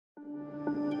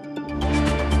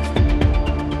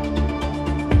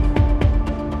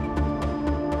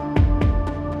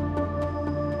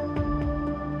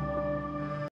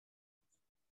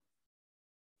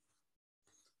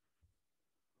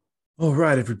All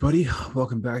right, everybody.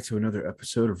 Welcome back to another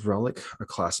episode of Relic, a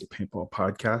classic paintball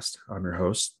podcast. I'm your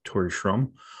host, Tori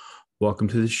Schrum. Welcome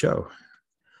to the show.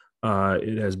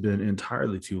 It has been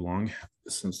entirely too long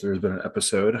since there's been an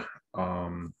episode. I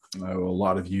owe a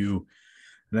lot of you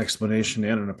an explanation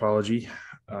and an apology.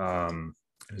 It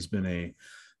has been a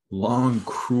long,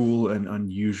 cruel, and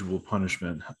unusual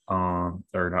punishment, or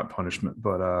not punishment,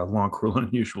 but a long, cruel, and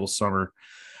unusual summer.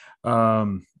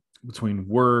 Between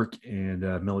work and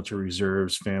military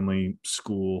reserves, family,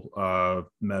 school,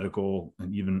 medical,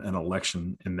 and even an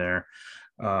election in there.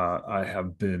 I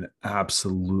have been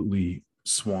absolutely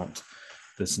swamped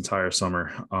this entire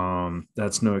summer.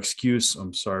 That's no excuse.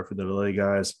 I'm sorry for the delay,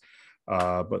 guys.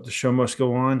 But the show must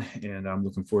go on, and I'm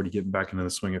looking forward to getting back into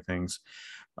the swing of things.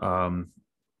 Um,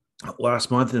 Last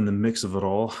month, in the mix of it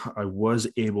all, I was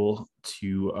able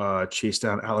to chase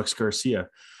down Alex Garcia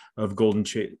of Golden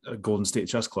State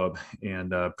Chess Club,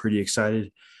 and pretty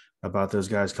excited about those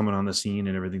guys coming on the scene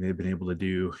and everything they've been able to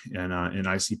do in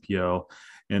ICPL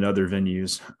and other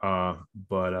venues.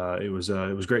 But it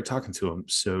was great talking to them.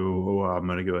 So I'm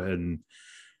going to go ahead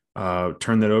and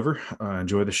turn that over.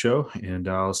 Enjoy the show, and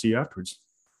I'll see you afterwards.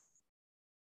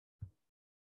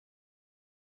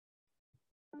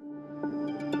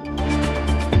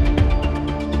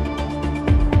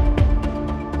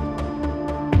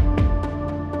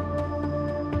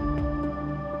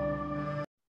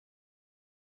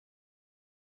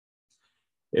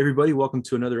 Hey everybody, welcome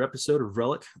to another episode of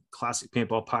Relic, Classic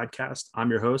Paintball Podcast. I'm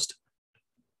your host,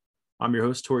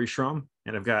 Tori Schrum,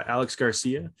 and I've got Alex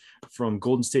Garcia from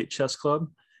Golden State Chess Club,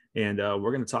 and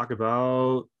we're going to talk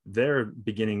about their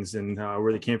beginnings and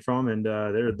where they came from, and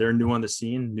they're new on the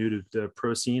scene, new to the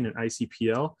pro scene and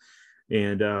ICPL,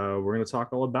 and we're going to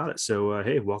talk all about it. So,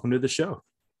 hey, welcome to the show.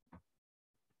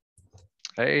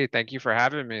 Hey, thank you for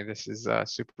having me. This is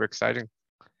super exciting.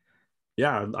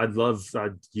 Yeah, I'd love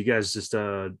you guys. Just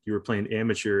you were playing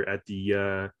amateur at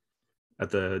the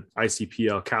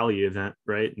ICPL Cali event,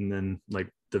 right? And then like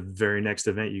the very next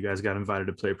event, you guys got invited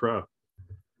to play pro.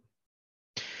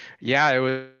 Yeah,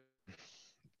 it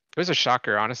was a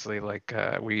shocker, honestly. Like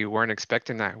we weren't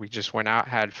expecting that. We just went out,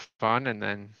 had fun, and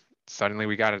then suddenly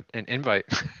we got an invite.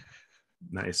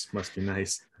 Nice, must be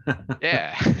nice.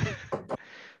 Yeah.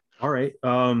 All right.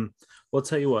 Well, I'll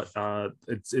tell you what.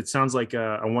 It sounds like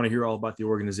I want to hear all about the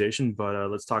organization, but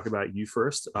let's talk about you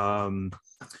first.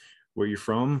 Where you're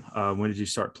from? When did you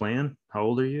start playing? How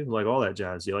old are you? Like all that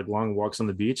jazz. You like long walks on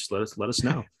the beach? Let us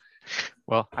know.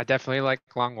 Well, I definitely like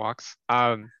long walks.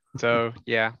 So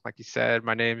yeah, like you said,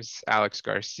 my name's Alex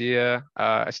Garcia.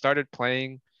 I started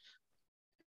playing,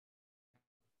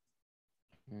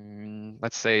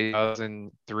 let's say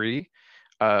 2003.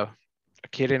 A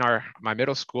kid in my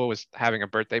middle school was having a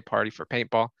birthday party for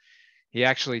paintball. He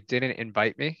actually didn't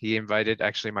invite me. He invited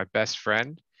actually my best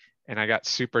friend, and I got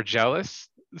super jealous.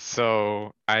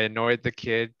 So I annoyed the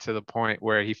kid to the point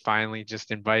where he finally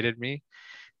just invited me.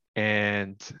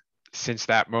 And since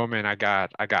that moment, I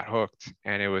got hooked,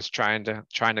 and it was trying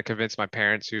to convince my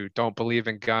parents who don't believe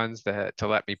in guns that to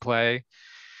let me play.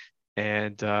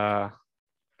 And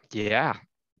yeah,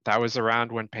 that was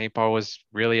around when paintball was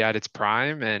really at its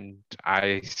prime, and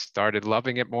I started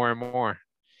loving it more and more.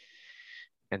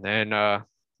 And then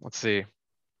let's see,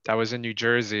 that was in New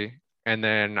Jersey. And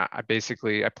then I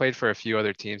played for a few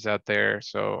other teams out there.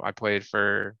 So I played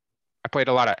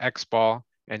a lot of X ball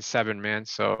and 7-man.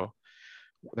 So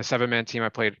the 7-man team I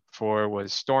played for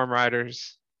was Storm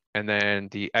Riders. And then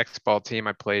the X ball team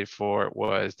I played for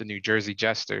was the New Jersey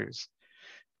Jesters.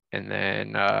 And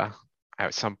then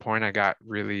at some point I got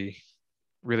really,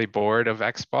 really bored of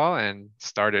X ball and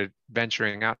started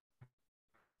venturing out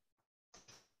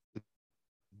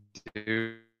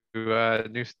to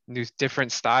new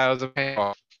different styles of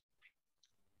paintball.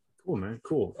 Cool, man.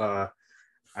 Cool. I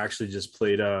actually just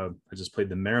played. I just played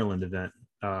the Maryland event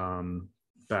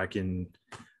back in,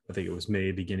 I think it was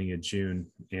May, beginning of June,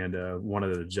 and one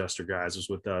of the Jester guys was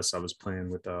with us. I was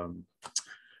playing with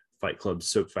Fight Club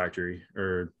Soap Factory,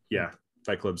 or yeah,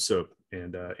 Fight Club Soap,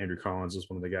 and Andrew Collins was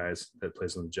one of the guys that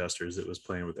plays on the Jesters that was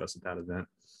playing with us at that event.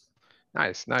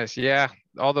 Nice, nice. Yeah,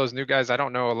 all those new guys, I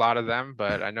don't know a lot of them,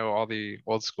 but I know all the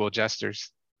old school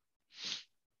Jesters.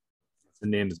 It's a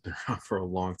name that's been around for a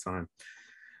long time.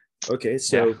 Okay, Yeah.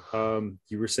 so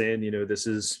you were saying, this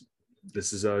is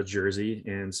Jersey,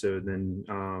 and so then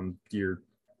your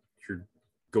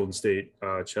Golden State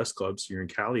Chess Club. So you're in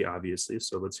Cali, obviously.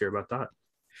 So let's hear about that.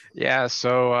 Yeah,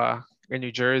 so in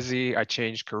New Jersey, I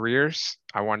changed careers.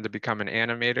 I wanted to become an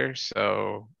animator,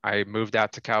 so I moved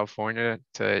out to California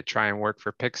to try and work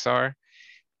for Pixar.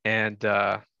 And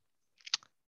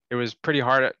it was pretty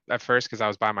hard at first because I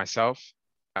was by myself.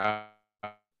 uh,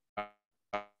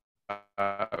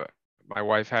 my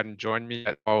wife hadn't joined me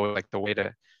at all, like the way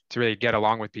to really get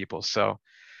along with people. So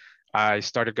I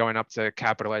started going up to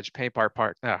Capital Edge Paintball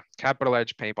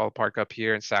Park up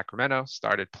here in Sacramento,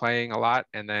 started playing a lot.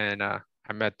 And then I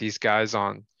met these guys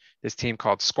on this team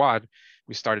called Squad.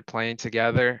 We started playing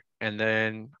together. And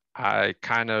then I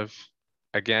kind of,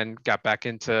 again, got back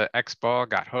into X-Ball,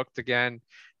 got hooked again,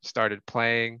 started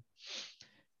playing.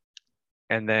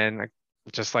 And then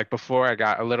just like before, I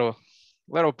got a little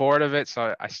bored of it.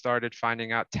 So I started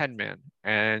finding out 10 man,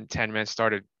 and 10 man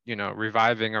started,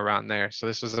 reviving around there. So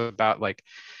this was about like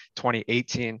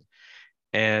 2018.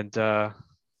 And I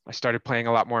started playing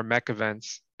a lot more mech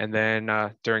events. And then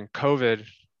during COVID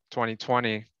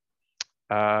 2020,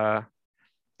 the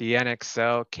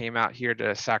NXL came out here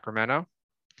to Sacramento,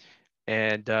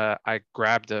 and I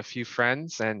grabbed a few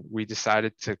friends and we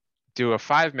decided to do a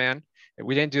 5-man.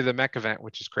 We didn't do the mech event,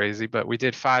 which is crazy, but we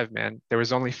did 5-man. There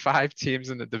was only 5 teams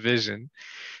in the division.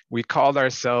 We called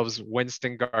ourselves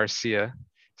Winston Garcia.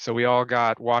 So we all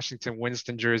got Washington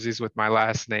Winston jerseys with my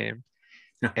last name.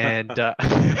 And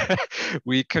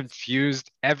we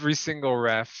confused every single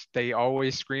ref. They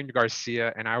always screamed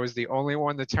Garcia, and I was the only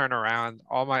one to turn around.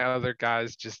 All my other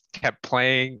guys just kept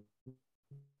playing.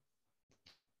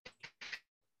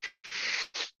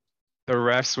 The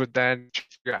refs would then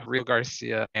figure out Real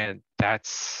Garcia, and that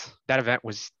event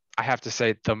was, I have to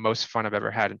say, the most fun I've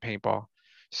ever had in paintball.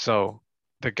 So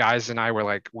the guys and I were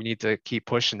like, we need to keep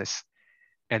pushing this.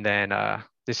 And then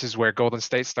this is where Golden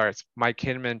State starts. Mike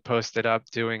Hinman posted up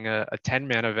doing a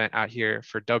 10-man event out here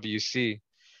for WC.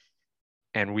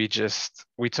 And we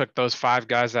took those 5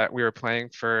 guys that we were playing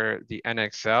for the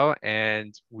NXL,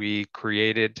 and we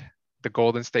created the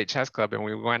Golden State Chess Club, and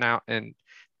we went out and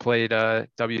played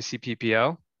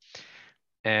WCPPL.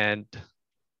 And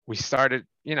we started,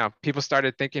 people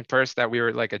started thinking first that we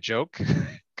were like a joke,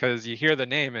 because you hear the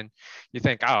name and you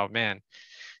think, oh man,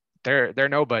 they're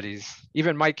nobodies.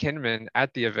 Even Mike Hinman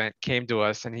at the event came to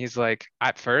us and he's like,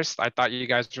 at first I thought you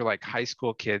guys were like high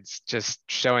school kids just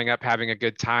showing up having a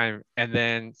good time, and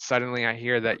then suddenly I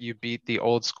hear that you beat the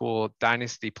old school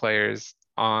Dynasty players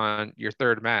on your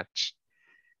 3rd match.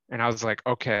 And I was like,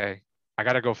 okay, I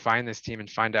gotta go find this team and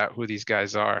find out who these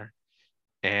guys are.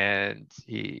 And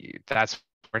that's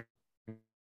where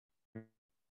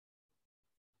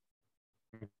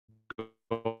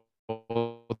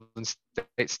Golden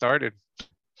State started.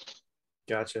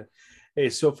 Gotcha. Hey,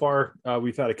 so far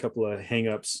we've had a couple of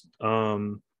hangups.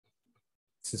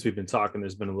 Since we've been talking,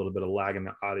 there's been a little bit of lag in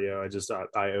the audio.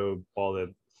 I owe all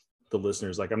the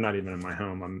listeners, like, I'm not even in my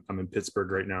home. I'm in Pittsburgh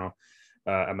right now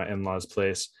at my in-laws'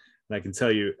 place. And I can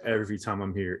tell you, every time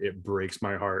I'm here, it breaks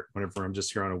my heart whenever I'm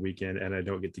just here on a weekend and I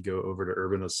don't get to go over to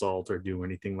Urban Assault or do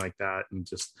anything like that. And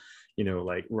just,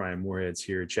 like Ryan Moorhead's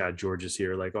here, Chad George is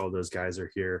here, like all those guys are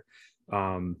here.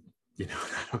 I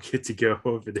don't get to go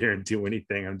over there and do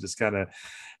anything. I'm just kind of,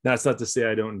 that's not to say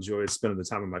I don't enjoy spending the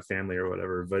time with my family or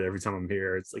whatever, but every time I'm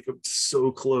here, it's like, I'm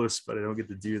so close, but I don't get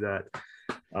to do that.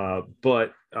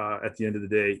 But at the end of the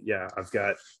day, yeah,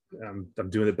 I'm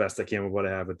doing the best I can with what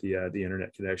I have with the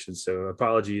internet connection. So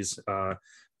apologies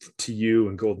to you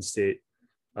and Golden State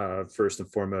first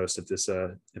and foremost if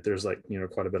there's like,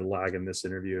 quite a bit of lag in this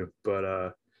interview,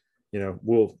 but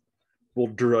we'll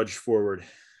drudge forward.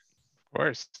 Of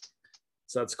course.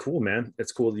 So that's cool, man.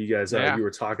 It's cool that you guys you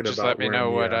were talking just about. Let me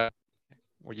know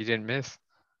what you didn't miss.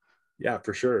 Yeah,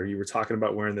 for sure. You were talking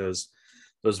about wearing those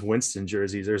Winston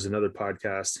jerseys. There's another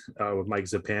podcast with Mike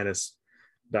Zapanis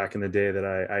back in the day that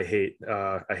I hate.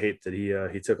 I hate that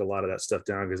he took a lot of that stuff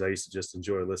down, because I used to just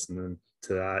enjoy listening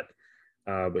to that.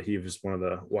 But he was one of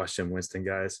the Washington Winston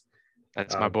guys.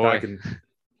 That's my boy.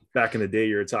 Back in the day,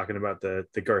 you were talking about the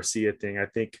Garcia thing. I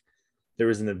think there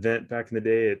was an event back in the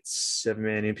day at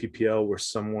 7-man MPPL where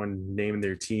someone named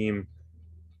their team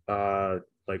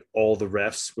like All the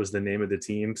Refs was the name of the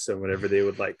team. So whenever they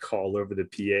would like call over the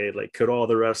PA, like, could all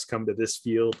the refs come to this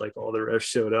field? Like all the refs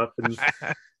showed up, and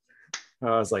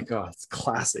I was like, oh, it's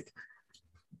classic.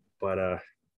 But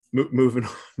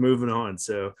moving on.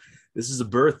 So this is the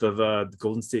birth of the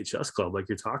Golden State Chess Club, like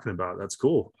you're talking about. That's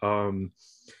cool.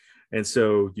 And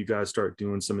so you guys start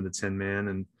doing some of the 10-man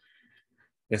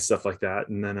and stuff like that.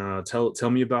 And then tell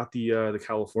me about the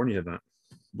California event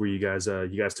where you guys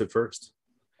took first.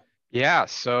 Yeah.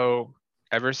 So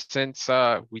ever since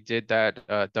we did that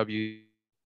WC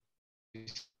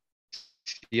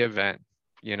event,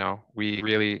 we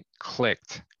really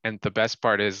clicked. And the best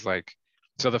part is, like,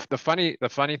 so the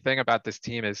funny thing about this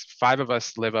team is 5 of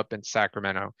us live up in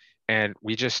Sacramento, and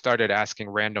we just started asking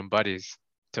random buddies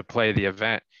to play the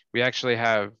event. We actually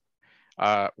have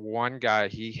one guy,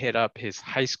 he hit up his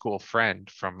high school friend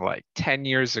from like 10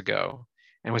 years ago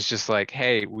and was just like,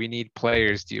 hey, we need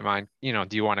players. Do you mind, do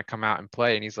you want to come out and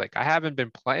play? And he's like, I haven't been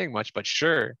playing much, but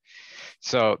sure.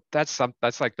 So that's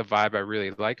like the vibe I really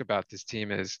like about this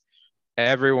team is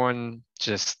everyone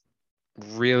just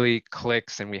really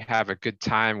clicks and we have a good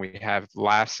time. We have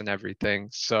laughs and everything.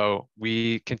 So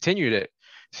we continued it.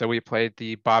 So we played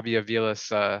the Bobby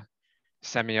Avilas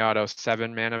semi-auto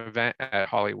 7-man event at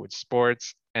Hollywood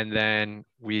Sports. And then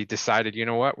we decided, you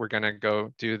know what, we're going to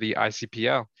go do the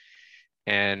ICPL.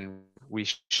 And we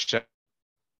show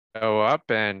up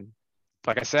and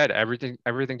like I said, everything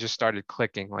just started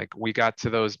clicking. Like we got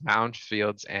to those mound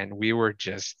fields and we were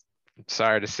just,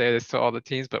 sorry to say this to all the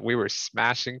teams, but we were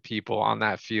smashing people on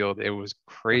that field. It was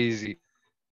crazy.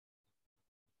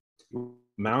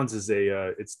 Mounds is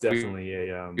it's definitely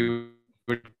we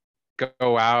would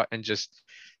go out and just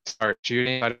start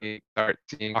shooting, start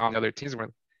seeing how the other teams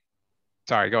were.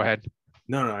 Sorry, go ahead.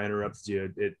 No, I interrupted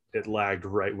you. It lagged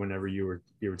right whenever you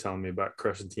were telling me about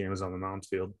crushing teams on the mound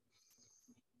field.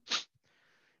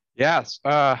 Yes.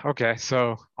 Okay.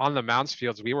 So on the mounds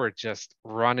fields, we were just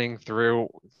running through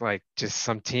like just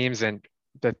some teams. And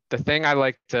the thing I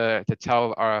like to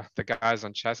tell the guys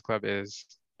on Chess Club is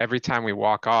every time we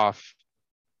walk off,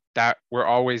 that we're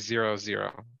always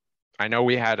 0-0. I know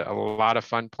we had a lot of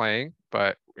fun playing,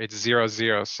 but it's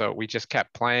 0-0. So we just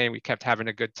kept playing. We kept having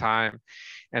a good time.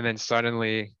 And then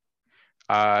suddenly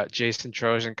Jason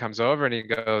Trojan comes over and he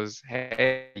goes,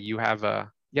 hey, you have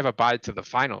a bye to the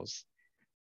finals.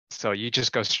 So you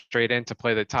just go straight in to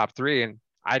play the top 3. And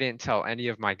I didn't tell any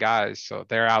of my guys. So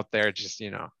they're out there just,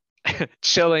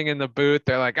 chilling in the booth.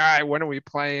 They're like, all right, when are we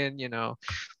playing?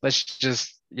 Let's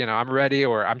just, I'm ready,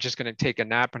 or I'm just going to take a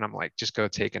nap. And I'm like, just go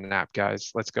take a nap,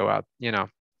 guys. Let's go out.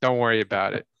 Don't worry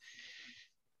about it.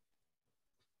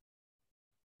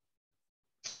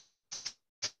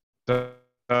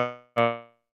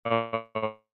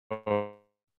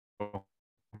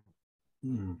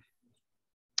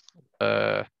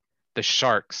 The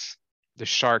Sharks. The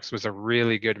Sharks was a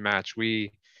really good match.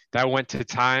 That went to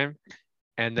time,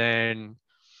 and then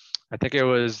I think it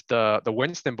was the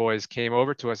Winston boys came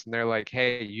over to us and they're like,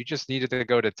 hey, you just needed to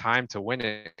go to time to win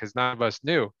it because none of us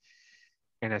knew.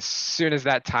 And as soon as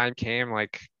that time came,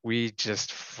 like we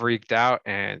just freaked out.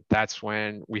 And that's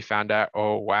when we found out,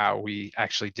 oh wow, we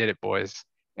actually did it, boys.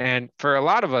 And for a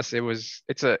lot of us,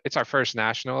 it's our first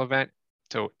national event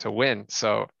to win.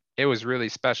 So it was really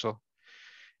special.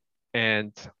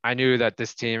 And I knew that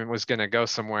this team was going to go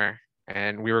somewhere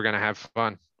and we were going to have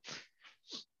fun.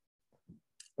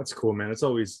 That's cool, man. It's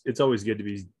always good to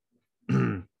be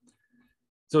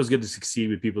it's always good to succeed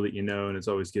with people that and it's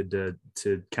always good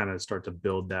to kind of start to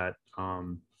build that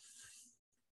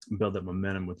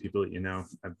momentum with people that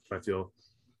I feel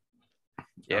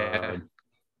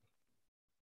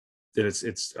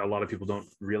it's a lot of people don't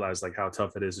realize like how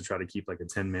tough it is to try to keep like a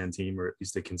 10-man team, or at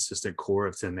least a consistent core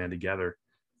of 10 men together.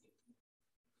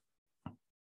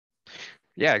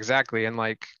 Yeah, exactly. And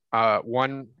like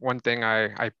one thing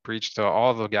I preach to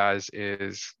all the guys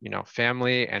is,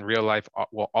 family and real life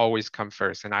will always come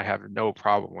first. And I have no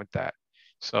problem with that.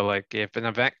 So like if an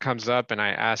event comes up and I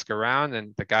ask around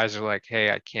and the guys are like,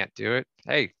 hey, I can't do it.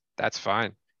 Hey, that's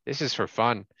fine. This is for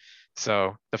fun.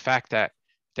 So the fact that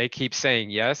they keep saying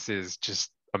yes is just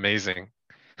amazing.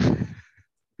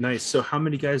 Nice. So how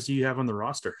many guys do you have on the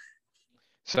roster?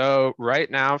 So right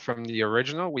now from the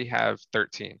original, we have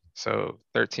 13. So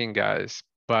 13 guys.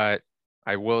 But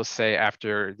I will say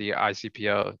after the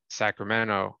ICPL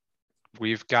Sacramento,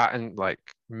 we've gotten like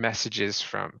messages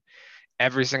from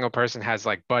every single person has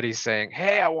like buddies saying,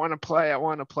 hey, I want to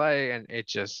play. And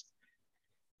it's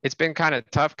been kind of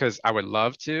tough because I would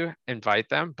love to invite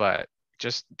them, but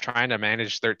just trying to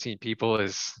manage 13 people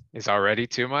is already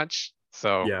too much.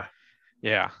 So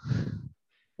yeah.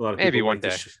 A lot of maybe one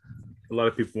day. A lot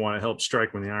of people want to help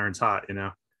strike when the iron's hot,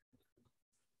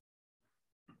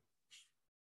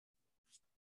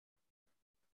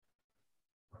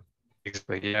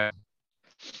 Exactly. Yeah.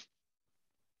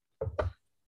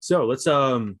 So let's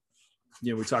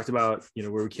we talked about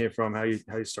where we came from, how you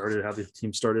started, how the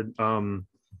team started.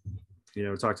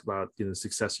 We talked about the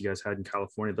success you guys had in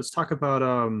California. Let's talk about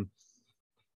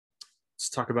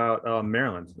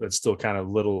Maryland. That's still kind of a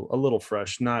little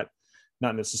fresh, not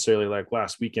necessarily like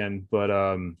last weekend, but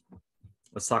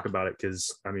let's talk about it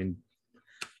because I've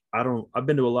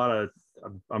been to a lot of,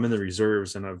 I'm in the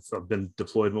reserves and I've been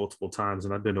deployed multiple times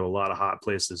and I've been to a lot of hot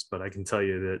places, but I can tell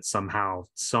you that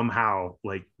somehow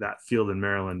like that field in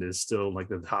Maryland is still like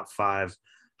the top 5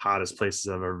 hottest places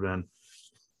I've ever been.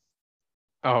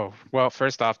 Oh, well,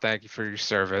 first off, thank you for your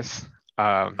service.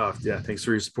 Oh, yeah. Thanks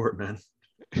for your support, man.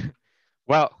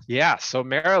 Well, yeah. So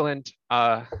Maryland,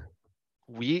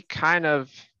 we kind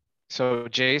of, so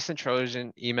Jason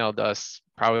Trojan emailed us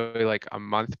probably like a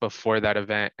month before that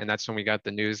event, and that's when we got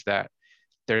the news that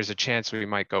there's a chance we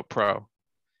might go pro.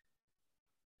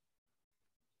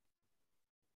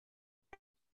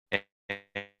 And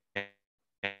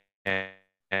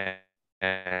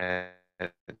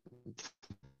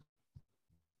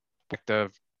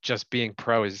of just being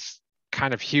pro is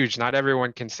kind of huge. Not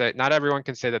everyone can say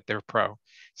that they're pro.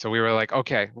 So we were like,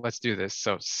 okay, let's do this.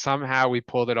 So somehow we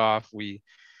pulled it off. We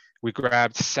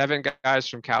grabbed 7 guys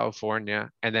from California,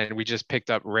 and then we just picked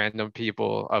up random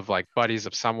people of like buddies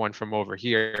of someone from over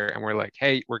here, and we're like,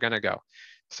 hey, we're gonna go.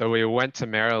 So we went to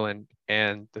Maryland,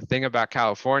 and the thing about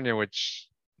California, which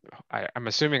I'm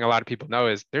assuming a lot of people know,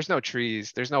 is there's no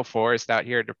trees, there's no forest out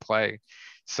here to play.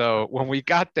 So when we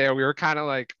got there, we were kind of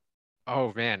like,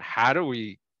 oh man, how do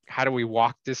we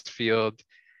walk this field?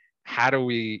 How do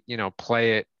we,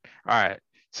 play it? All right.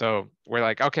 So we're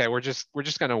like, okay, we're just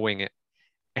gonna wing it.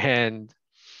 And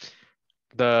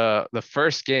the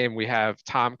first game we have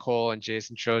Tom Cole and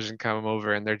Jason Trojan come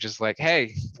over, and they're just like,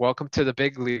 hey, welcome to the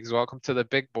big leagues, welcome to the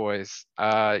big boys.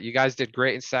 You guys did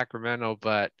great in Sacramento,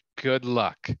 but good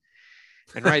luck.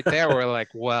 And right there we're like,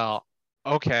 well,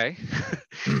 okay.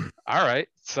 All right.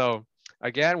 So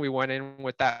again, we went in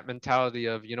with that mentality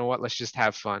of, you know what, let's just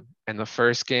have fun. And the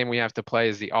first game we have to play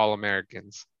is the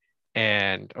All-Americans.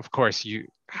 And of course,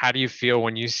 how do you feel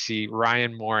when you see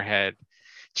Ryan Moorhead,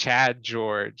 Chad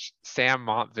George, Sam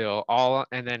Montville,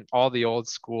 and then all the old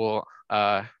school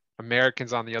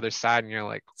Americans on the other side, and you're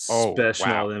like, oh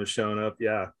Especially all wow. them showing up.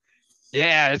 Yeah.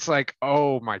 Yeah, it's like,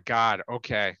 oh my God,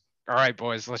 okay. All right,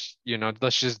 boys, let's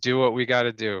just do what we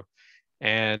gotta do.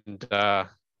 And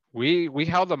we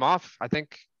held them off. I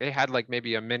think they had like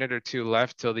maybe a minute or two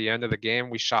left till the end of the game.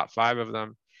 We shot 5 of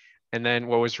them. And then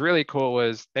what was really cool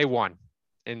was they won.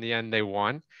 In the end, they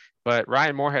won. But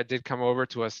Ryan Moorhead did come over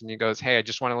to us and he goes, hey, I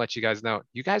just want to let you guys know,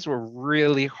 you guys were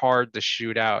really hard to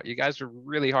shoot out. You guys were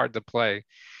really hard to play.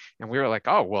 And we were like,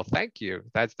 oh, well, thank you.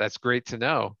 That's great to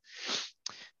know.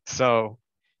 So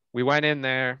we went in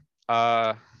there.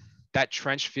 That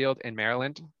trench field in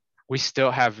Maryland, we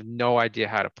still have no idea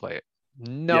how to play it.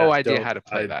 No Yeah. idea Don't how to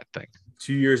play I that thing.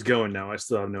 2 years going now. I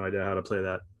still have no idea how to play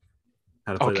that.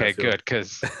 How to play that Okay, field. good.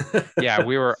 Because yeah,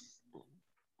 we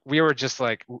were just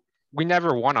like, we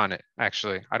never won on it,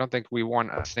 actually. I don't think we won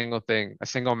a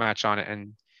single match on it.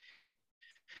 And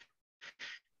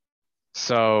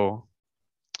so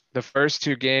the first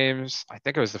 2 games, I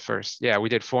think it was the first. Yeah, we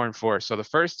did 4-4. So the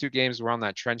first 2 games were on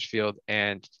that trench field.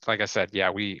 And like I said, yeah,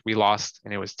 we lost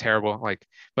and it was terrible. Like,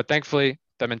 but thankfully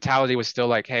the mentality was still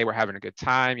like, hey, we're having a good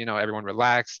time, everyone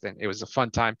relaxed and it was a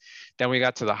fun time. Then we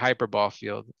got to the hyperball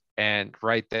field, and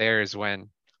right there is when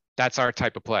that's our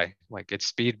type of play. Like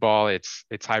it's speedball, it's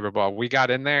hyperball. We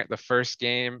got in there the first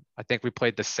game, I think we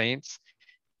played the Saints,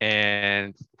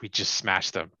 and we just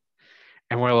smashed them.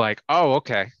 And we're like, oh,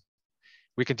 okay,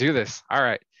 we can do this. All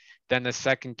right. Then the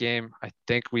second game, I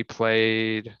think we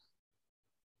played,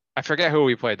 I forget who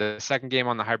we played. The second game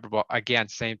on the hyperball, again,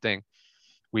 same thing.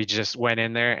 We just went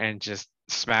in there and just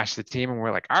smashed the team. And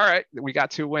we're like, all right, we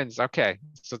got 2 wins. Okay.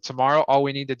 So tomorrow, all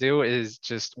we need to do is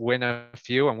just win a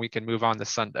few and we can move on to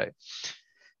Sunday.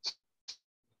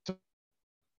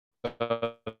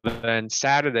 Then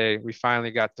Saturday, we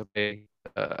finally got to play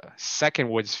second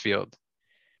Woods Field.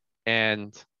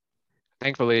 And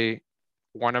thankfully,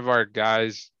 one of our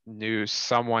guys knew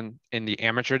someone in the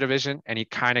amateur division, and he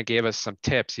kind of gave us some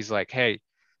tips. He's like, hey,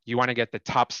 you want to get the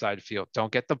top side field.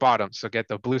 Don't get the bottom. So get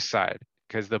the blue side,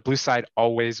 because the blue side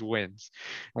always wins.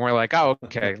 And we're like, oh,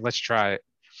 okay, let's try it.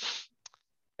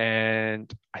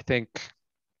 And I think,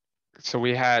 so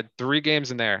we had 3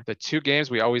 games in there. The 2 games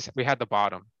we had the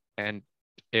bottom, and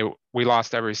we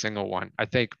lost every single one. I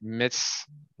think it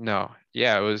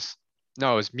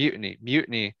was Mutiny.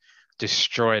 Mutiny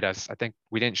destroyed us. I think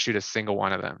we didn't shoot a single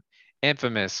one of them.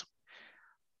 Infamous.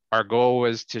 Our goal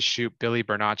was to shoot Billy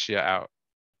Bernaccia out.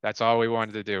 That's all we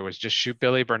wanted to do, was just shoot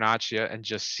Billy Bernaccia and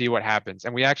just see what happens.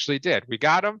 And we actually did. We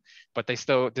got him, but they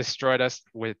still destroyed us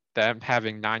with them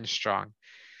having 9 strong.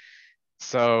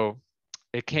 So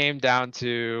it came down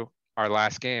to our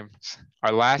last game.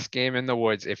 Our last game in the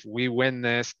woods. If we win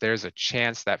this, there's a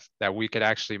chance that we could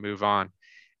actually move on.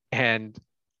 And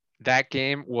that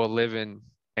game will live in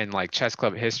like chess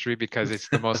club history, because it's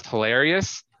the most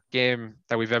hilarious game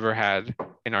that we've ever had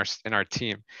in our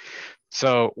team.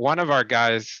 So one of our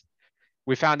guys,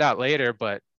 we found out later,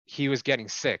 but he was getting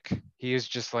sick. He was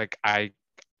just like, I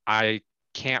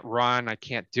can't run, I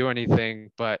can't do anything.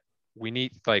 But we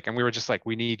need like, and we were just like,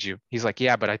 we need you. He's like,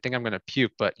 yeah, but I think I'm gonna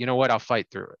puke, but you know what? I'll fight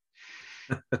through it.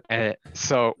 And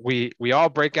so we all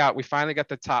break out. We finally got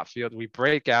the top field. We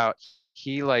break out.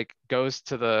 He like goes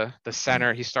to the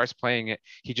center. He starts playing it.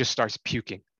 He just starts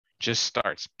puking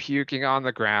on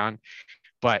the ground.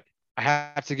 But I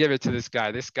have to give it to this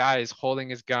guy. This guy is holding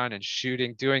his gun and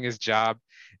shooting, doing his job.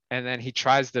 And then he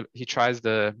tries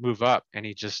to move up and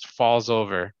he just falls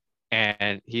over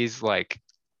and he's like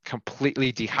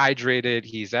completely dehydrated.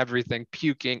 He's everything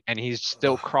puking and he's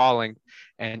still crawling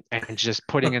and just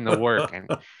putting in the work. And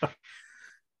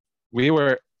we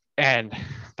were and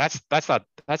that's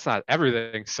not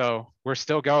everything. So we're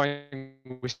still going.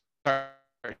 We start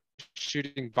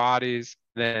shooting bodies.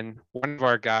 Then one of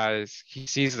our guys, he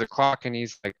sees the clock and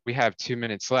he's like, we have 2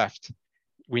 minutes left.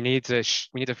 We need to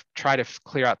try to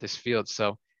clear out this field.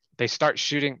 So they start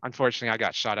shooting. Unfortunately, I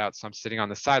got shot out, so I'm sitting on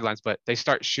the sidelines, but they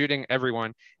start shooting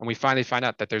everyone. And we finally find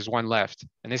out that there's one left.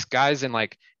 And this guy's in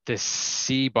like this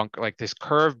C bunker, like this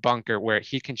curved bunker where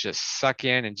he can just suck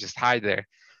in and just hide there.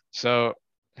 So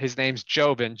his name's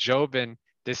Jobin. Jobin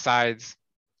decides,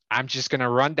 I'm just going to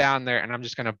run down there and I'm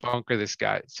just going to bunker this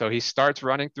guy. So he starts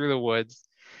running through the woods.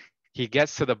 He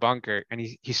gets to the bunker and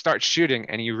he starts shooting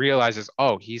and he realizes,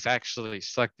 oh, he's actually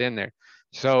sucked in there.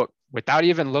 So without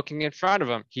even looking in front of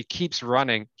him, he keeps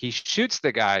running. He shoots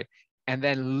the guy and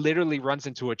then literally runs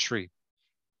into a tree.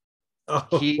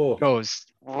 He Oh. goes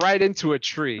right into a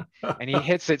tree and he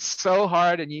hits it so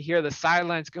hard and you hear the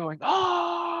silence going,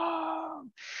 oh.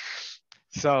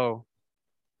 So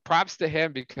props to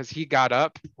him because he got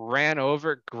up, ran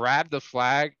over, grabbed the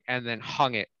flag, and then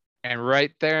hung it. And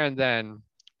right there and then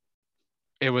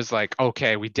it was like,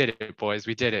 okay, we did it, boys,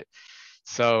 we did it.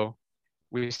 So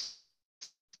we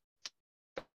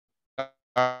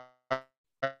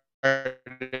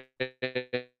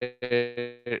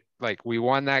like we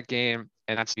won that game,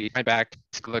 and that's we went back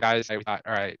to the guys. We thought,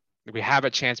 all right, we have a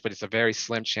chance, but it's a very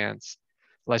slim chance.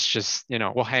 Let's just,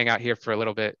 we'll hang out here for a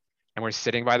little bit. And we're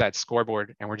sitting by that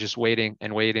scoreboard and we're just waiting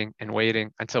and waiting and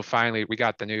waiting until finally we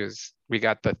got the news. We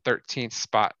got the 13th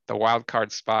spot, the wild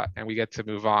card spot, and we get to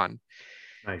move on.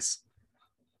 Nice.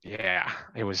 Yeah,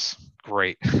 it was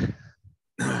great.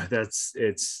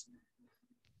 It's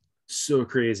so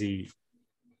crazy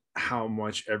how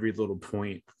much every little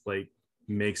point like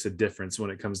makes a difference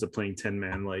when it comes to playing 10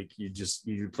 man. Like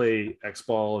you play X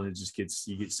ball and you get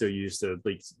so used to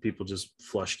like people just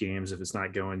flush games. If it's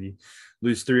not going, you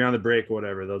lose 3 on the break or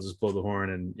whatever, they'll just blow the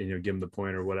horn and give them the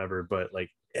point or whatever. But like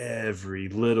every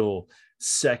little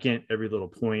second, every little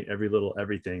point, every little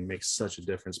everything makes such a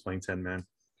difference playing 10 man.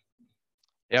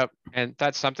 Yep. And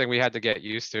that's something we had to get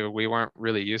used to. We weren't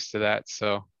really used to that.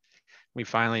 So we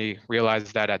finally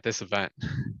realized that at this event.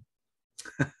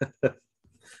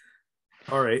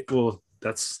 All right. Well,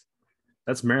 that's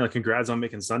Maryland. Congrats on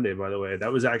making Sunday, by the way.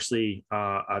 That was actually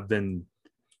I've been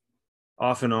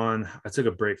off and on. I took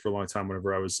a break for a long time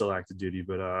whenever I was still active duty,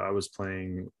 but I was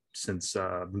playing since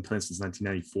I've been playing since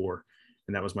 1994,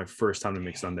 and that was my first time to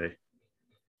make Sunday. It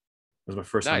was my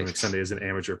first time to make Sunday as an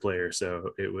amateur player.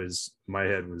 So it was, my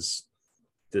head was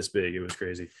this big. It was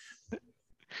crazy.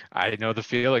 I know the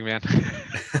feeling, man.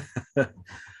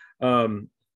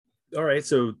 All right.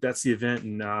 So that's the event.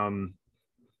 And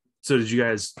so did you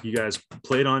guys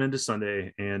played on into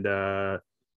Sunday, and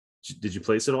did you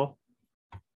place it all?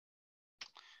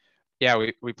 Yeah,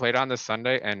 we played on the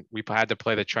Sunday and we had to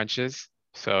play the trenches.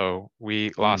 So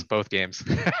we lost both games.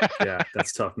 Yeah,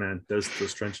 that's tough, man. Those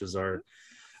trenches are,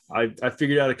 I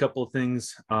figured out a couple of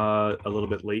things a little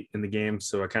bit late in the game.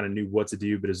 So I kind of knew what to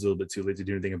do, but it's a little bit too late to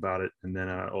do anything about it. And then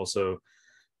also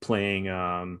playing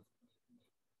like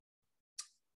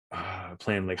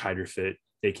Hydrofit,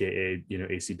 aka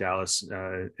AC Dallas,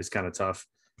 is kind of tough.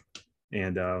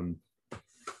 And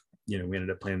we ended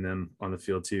up playing them on the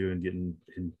field too and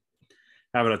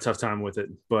having a tough time with it.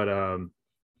 But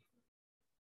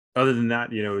other than that,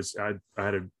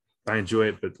 I enjoy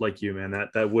it. But like you, man,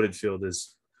 that wooded field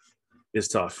is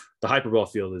tough. The hyperball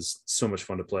field is so much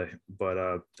fun to play,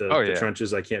 but the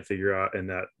trenches I can't figure out, and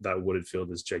that wooded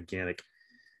field is gigantic.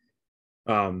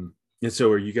 And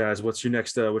so, are you guys? What's your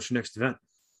next event?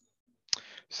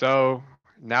 So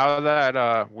now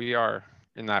that we are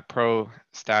in that pro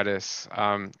status,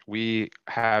 we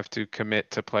have to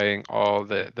commit to playing all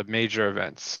the major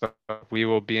events. So we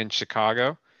will be in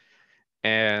Chicago,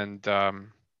 and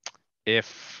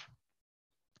if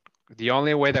the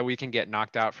only way that we can get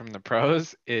knocked out from the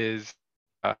pros is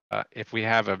if we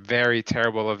have a very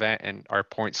terrible event and our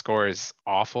point score is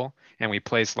awful and we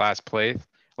place last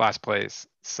place.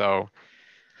 So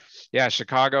yeah,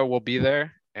 Chicago will be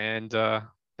there. And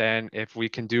then if we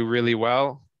can do really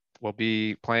well, we'll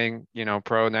be playing,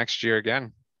 pro next year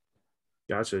again.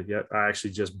 Gotcha. Yeah, I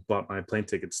actually just bought my plane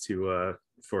tickets to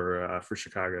for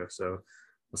Chicago, so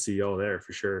I'll see y'all there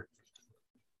for sure.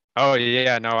 Oh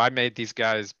yeah, no, I made these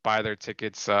guys buy their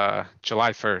tickets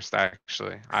July 1st,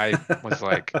 actually. I was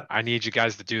like, I need you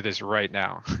guys to do this right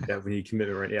now. Yeah, we need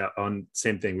commitment right. Yeah, on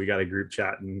same thing. We got a group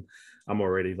chat, and I'm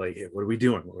already like, hey, what are we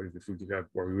doing? Are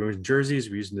we using jerseys?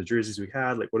 Are we using the jerseys we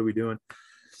had? Like, what are we doing?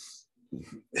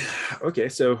 Okay,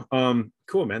 so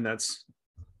cool, man. That's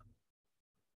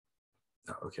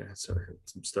okay. Sorry,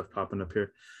 some stuff popping up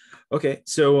here. Okay,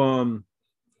 so it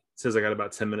says I got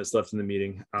about 10 minutes left in the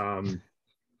meeting.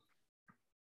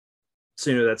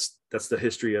 So that's the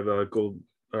history of a gold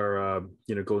or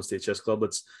Golden State Chess Club.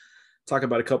 Let's talk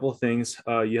about a couple of things.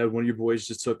 You had one of your boys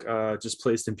just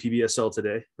placed in PBSL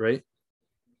today, right?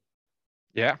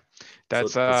 Yeah, So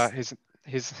that's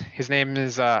his name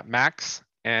is Max,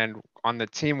 and on the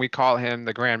team we call him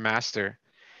the Grand Master.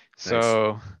 nice.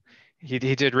 So he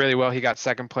did really well. He got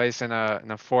second place in a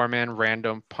 4-man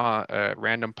random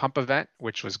pump event,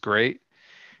 which was great.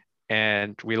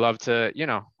 And we love to,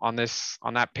 on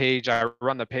that page, I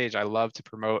run the page. I love to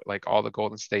promote like all the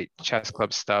Golden State Chess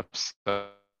Club stuff. So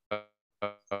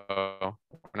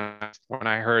when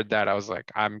I heard that, I was like,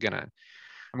 I'm gonna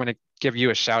give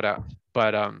you a shout out.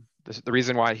 But the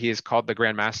reason why he is called the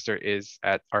Grandmaster is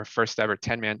at our first ever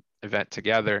 10-man event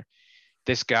together.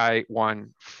 This guy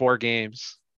won 4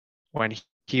 games when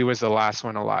he was the last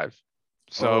one alive.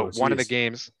 Oh, So one of the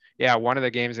geez.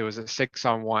 games, it was a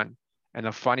 6-on-1. And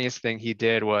the funniest thing he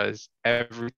did was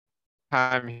every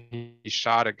time he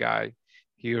shot a guy,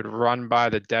 he would run by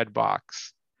the dead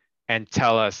box and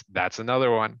tell us, that's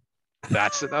another one.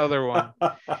 That's another one.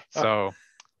 So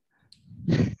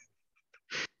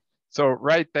So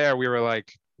right there, we were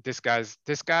like, this guy.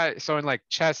 So in like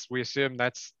chess, we assume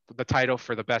that's the title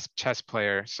for the best chess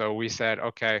player. So we said,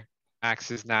 okay,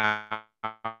 Max is now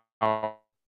our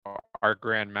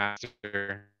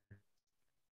grandmaster.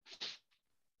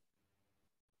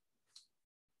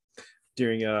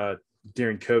 during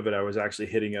during COVID, I was actually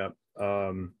hitting up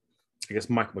I guess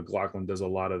Mike McLaughlin does a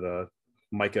lot of the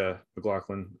Micah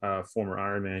McLaughlin, former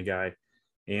Ironman guy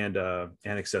and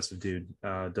excessive dude,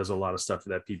 does a lot of stuff for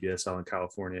that PBSL in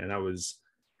California. And I was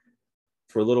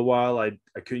for a little while, I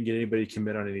couldn't get anybody to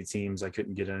commit on any teams. I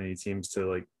couldn't get any teams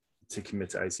to commit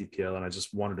to ICPL, and I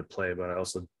just wanted to play, but I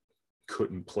also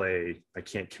couldn't play. I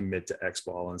can't commit to X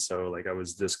ball, and so like I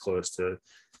was this close to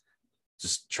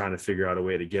just trying to figure out a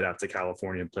way to get out to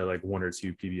California and play like 1 or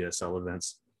 2 PBSL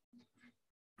events.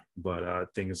 But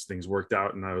things worked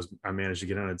out, and I managed to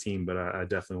get on a team, but I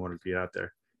definitely wanted to be out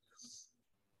there.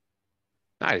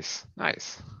 Nice,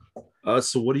 nice.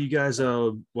 So what do you guys?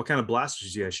 What kind of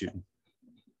blasters you guys shooting?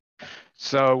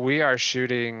 So we are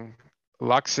shooting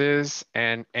Luxes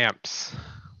and Amps,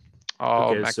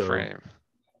 all Okay, mech so frame.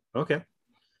 okay,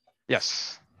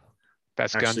 Yes,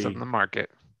 best guns on actually, the market.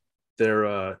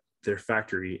 their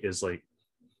factory is like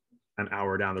an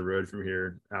hour down the road from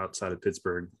here, outside of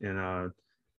Pittsburgh, and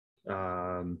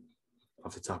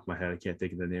off the top of my head, I can't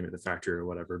think of the name of the factory or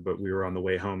whatever, but we were on the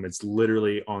way home. It's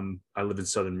literally I live in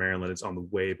Southern Maryland. It's on the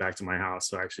way back to my house.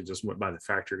 So I actually just went by the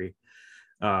factory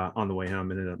on the way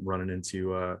home and ended up running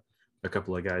into a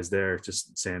couple of guys there,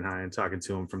 just saying hi and talking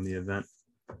to them from the event,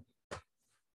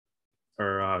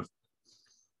 or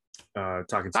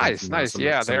talking to them Nice, from nice.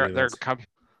 Yeah, some of the they're events.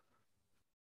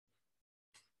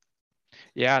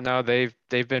 Yeah, no, they've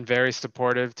been very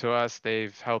supportive to us.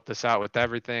 They've helped us out with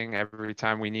everything. Every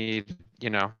time we need,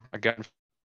 a gun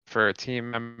for a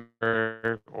team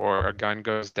member or a gun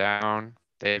goes down,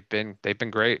 they've been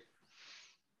great.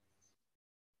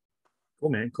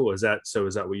 Cool, man. Cool. Is that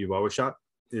what you've always shot?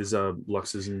 Is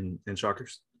Luxes and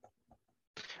Shockers?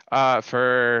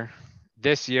 For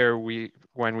this year,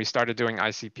 when we started doing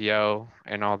ICPL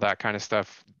and all that kind of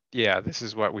stuff, yeah, this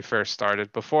is what we first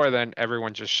started. Before then,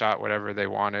 everyone just shot whatever they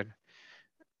wanted.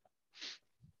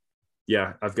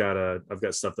 Yeah, I've got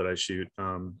stuff that I shoot.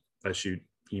 I shoot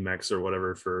Emacs or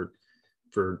whatever for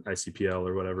ICPL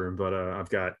or whatever. But I've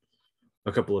got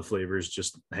a couple of flavors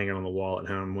just hanging on the wall at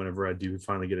home whenever I do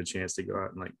finally get a chance to go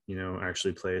out and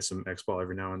actually play some X ball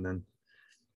every now and then.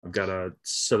 I've got a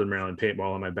Southern Maryland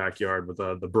paintball in my backyard with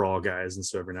the brawl guys, and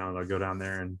so every now and then I'll go down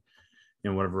there and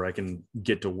whatever I can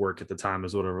get to work at the time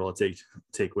is whatever I'll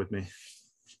take with me.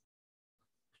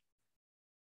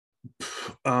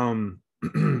 Um,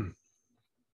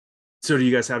 so do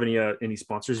you guys have any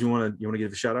sponsors you want to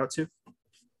give a shout out to?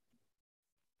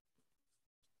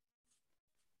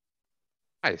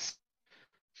 Nice.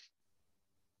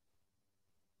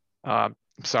 I'm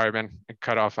sorry, man. I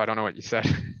cut off. I don't know what you said.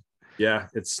 Yeah,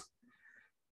 it's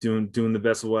Doing the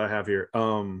best of what I have here.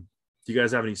 Do you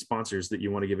guys have any sponsors that you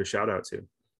want to give a shout out to?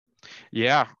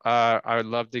 Yeah, I would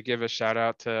love to give a shout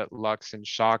out to Lux and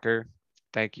Shocker.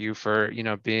 Thank you for,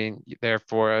 being there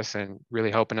for us and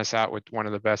really helping us out with one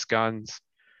of the best guns.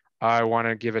 I want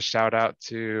to give a shout out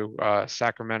to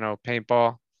Sacramento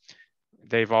Paintball.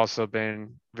 They've also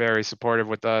been very supportive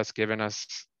with us, giving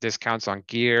us discounts on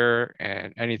gear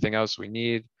and anything else we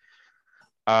need.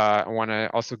 I want to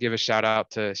also give a shout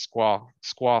out to Squall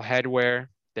Headwear.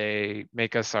 They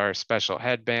make us our special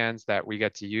headbands that we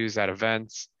get to use at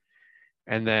events.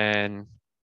 And then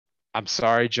I'm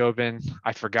sorry, Jobin,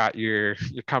 I forgot your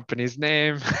company's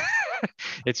name.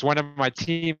 It's one of my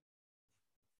teammates.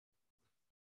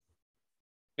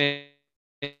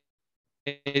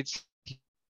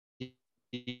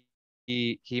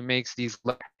 He makes these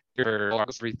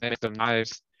everything, some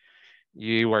knives.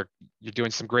 You're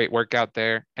doing some great work out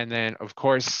there. And then of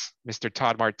course, Mr.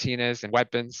 Todd Martinez and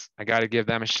Weapons. I got to give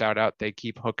them a shout out. They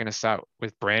keep hooking us out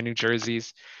with brand new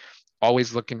jerseys,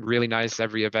 always looking really nice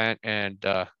every event, and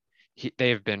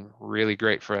they've been really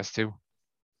great for us too.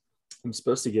 I'm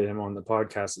supposed to get him on the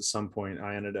podcast at some point.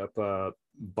 I ended up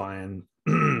buying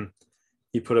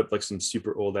he put up like some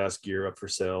super old ass gear up for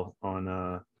sale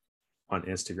on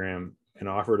Instagram, and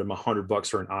offered him $100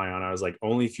 for an Ion. I was like,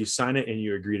 only if you sign it and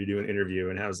you agree to do an interview.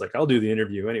 And I was like, I'll do the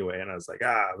interview anyway. And I was like,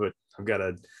 but I've got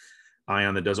an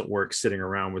Ion that doesn't work sitting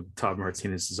around with Todd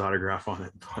Martinez's autograph on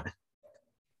it. But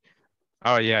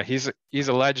oh yeah, he's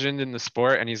a legend in the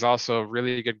sport, and he's also a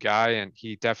really good guy, and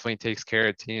he definitely takes care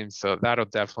of teams. So that'll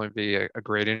definitely be a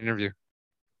great interview.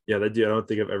 Yeah, I don't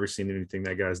think I've ever seen anything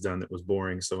that guy's done that was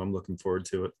boring. So I'm looking forward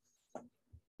to it.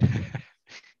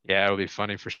 Yeah, it'll be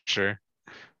funny for sure.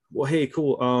 Well, hey,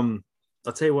 cool. I'll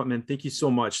tell you what, man. Thank you so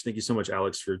much. Thank you so much,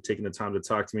 Alex, for taking the time to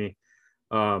talk to me.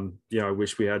 I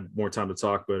wish we had more time to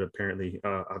talk, but apparently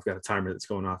I've got a timer that's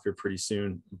going off here pretty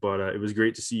soon. But it was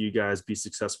great to see you guys be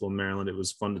successful in Maryland. It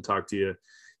was fun to talk to you.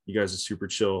 You guys are super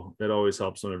chill. It always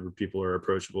helps whenever people are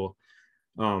approachable.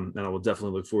 And I will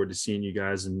definitely look forward to seeing you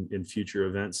guys in future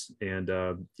events. And,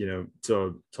 to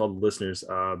all the listeners,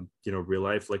 real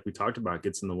life, like we talked about,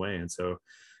 gets in the way. And so,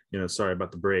 sorry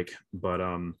about the break, but,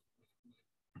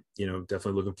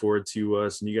 definitely looking forward to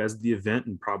seeing you guys at the event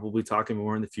and probably talking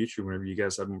more in the future whenever you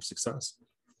guys have more success.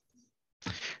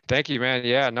 Thank you, man.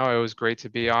 Yeah, no, it was great to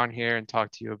be on here and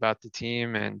talk to you about the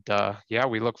team. And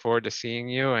we look forward to seeing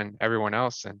you and everyone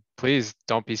else. And please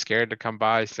don't be scared to come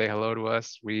by, say hello to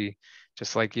us. We,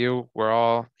 just like you, we're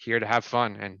all here to have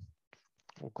fun, and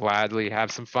we'll gladly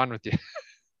have some fun with you.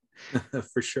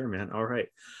 For sure, man. All right.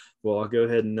 Well, I'll go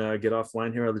ahead and get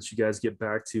offline here. I'll let you guys get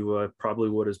back to probably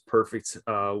what is perfect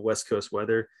West Coast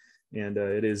weather. And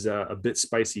it is a bit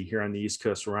spicy here on the East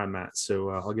Coast where I'm at. So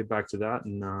I'll get back to that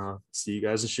and see you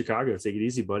guys in Chicago. Take it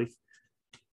easy, buddy.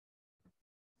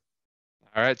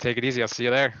 All right. Take it easy. I'll see you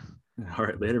there. All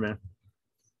right. Later, man.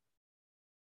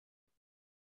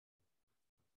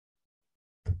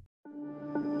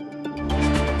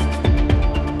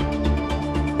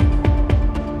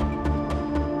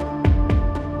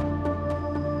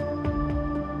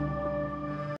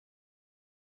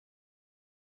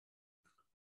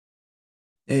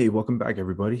 Hey, welcome back,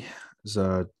 everybody. This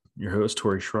is your host,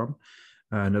 Tori Shrum.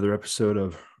 Another episode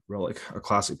of Relic, a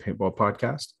classic paintball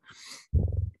podcast.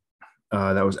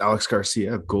 That was Alex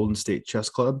Garcia of Golden State Chess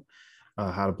Club.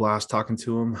 Had a blast talking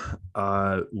to him.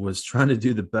 Was trying to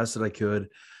do the best that I could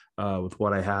with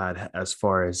what I had as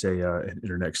far as an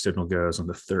internet signal goes on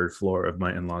the third floor of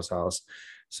my in-laws' house.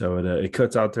 So it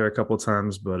cuts out there a couple of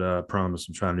times, but I promise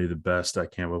I'm trying to do the best I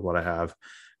can with what I have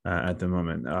at the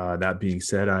moment. That being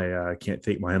said, I can't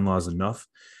thank my in-laws enough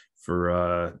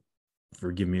for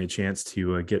giving me a chance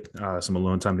to get some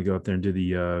alone time to go up there and do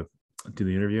the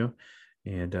interview,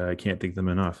 and I can't thank them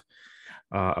enough.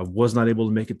 I was not able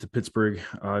to make it to Pittsburgh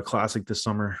Classic this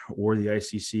summer or the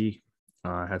ICC.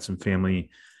 Had some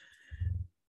family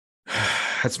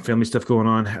stuff going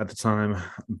on at the time,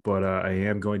 but I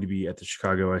am going to be at the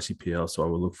Chicago ICPL, so I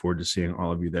will look forward to seeing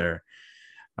all of you there.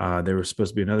 There was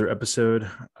supposed to be another episode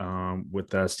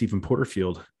with Stephen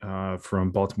Porterfield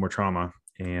from Baltimore Trauma,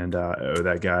 and I owe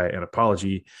that guy an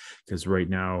apology because right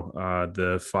now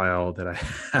the file that I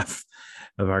have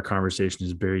of our conversation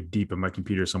is buried deep in my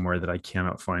computer somewhere that I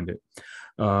cannot find it.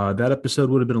 That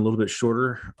episode would have been a little bit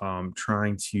shorter.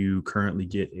 Trying to currently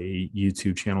get a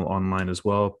YouTube channel online as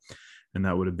well, and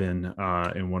that would have been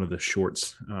in one of the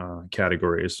shorts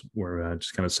categories where I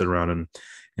just kind of sit around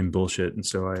and bullshit. And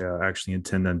so I actually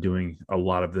intend on doing a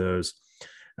lot of those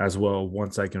as well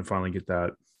once I can finally get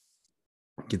that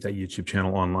YouTube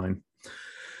channel online.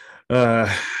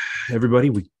 everybody,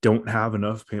 we don't have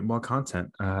enough paintball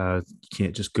content. You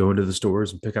can't just go into the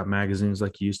stores and pick up magazines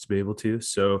like you used to be able to.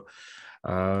 So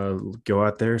go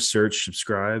out there, search,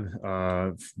 subscribe,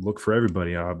 look for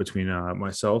everybody between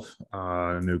myself.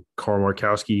 I know Carl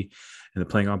Markowski and the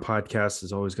Playing On podcast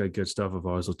has always got good stuff. I've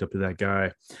always looked up to that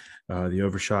guy. The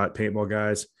Overshot Paintball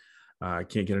guys. I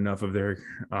can't get enough of their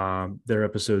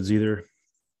episodes either.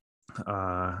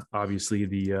 Obviously,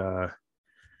 the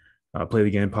Play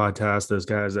the Game podcast, those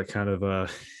guys, that kind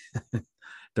of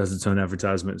does its own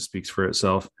advertisement and speaks for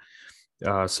itself.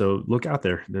 So look out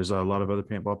there. There's a lot of other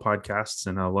paintball podcasts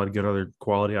and a lot of good other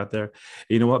quality out there.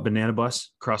 You know what? Banana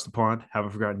Bus across the pond.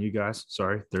 Haven't forgotten you guys.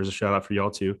 Sorry. There's a shout out for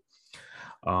y'all too.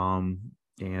 And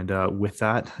with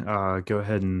that, go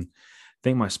ahead and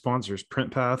thank my sponsors,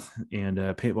 PrintPath and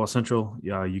Paintball Central.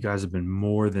 You guys have been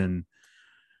more than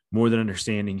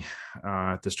understanding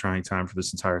at this trying time for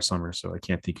this entire summer. So I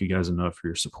can't thank you guys enough for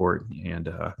your support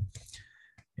and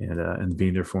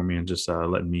being there for me and just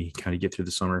letting me kind of get through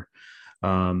the summer.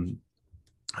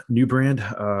 New brand,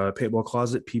 Paintball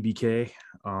Closet, PBK.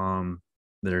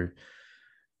 They're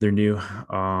new.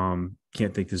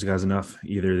 Can't thank these guys enough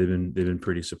either. They've been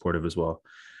pretty supportive as well.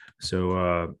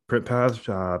 So PrintPath,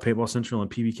 Paintball Central, and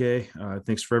PBK.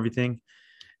 Thanks for everything.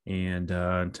 And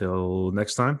until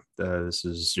next time, this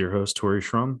is your host, Tori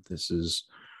Schrum. This is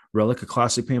Relic, a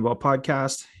classic paintball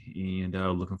podcast, and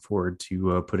looking forward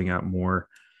to putting out more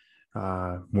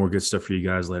good stuff for you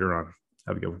guys later on.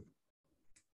 Have a good one.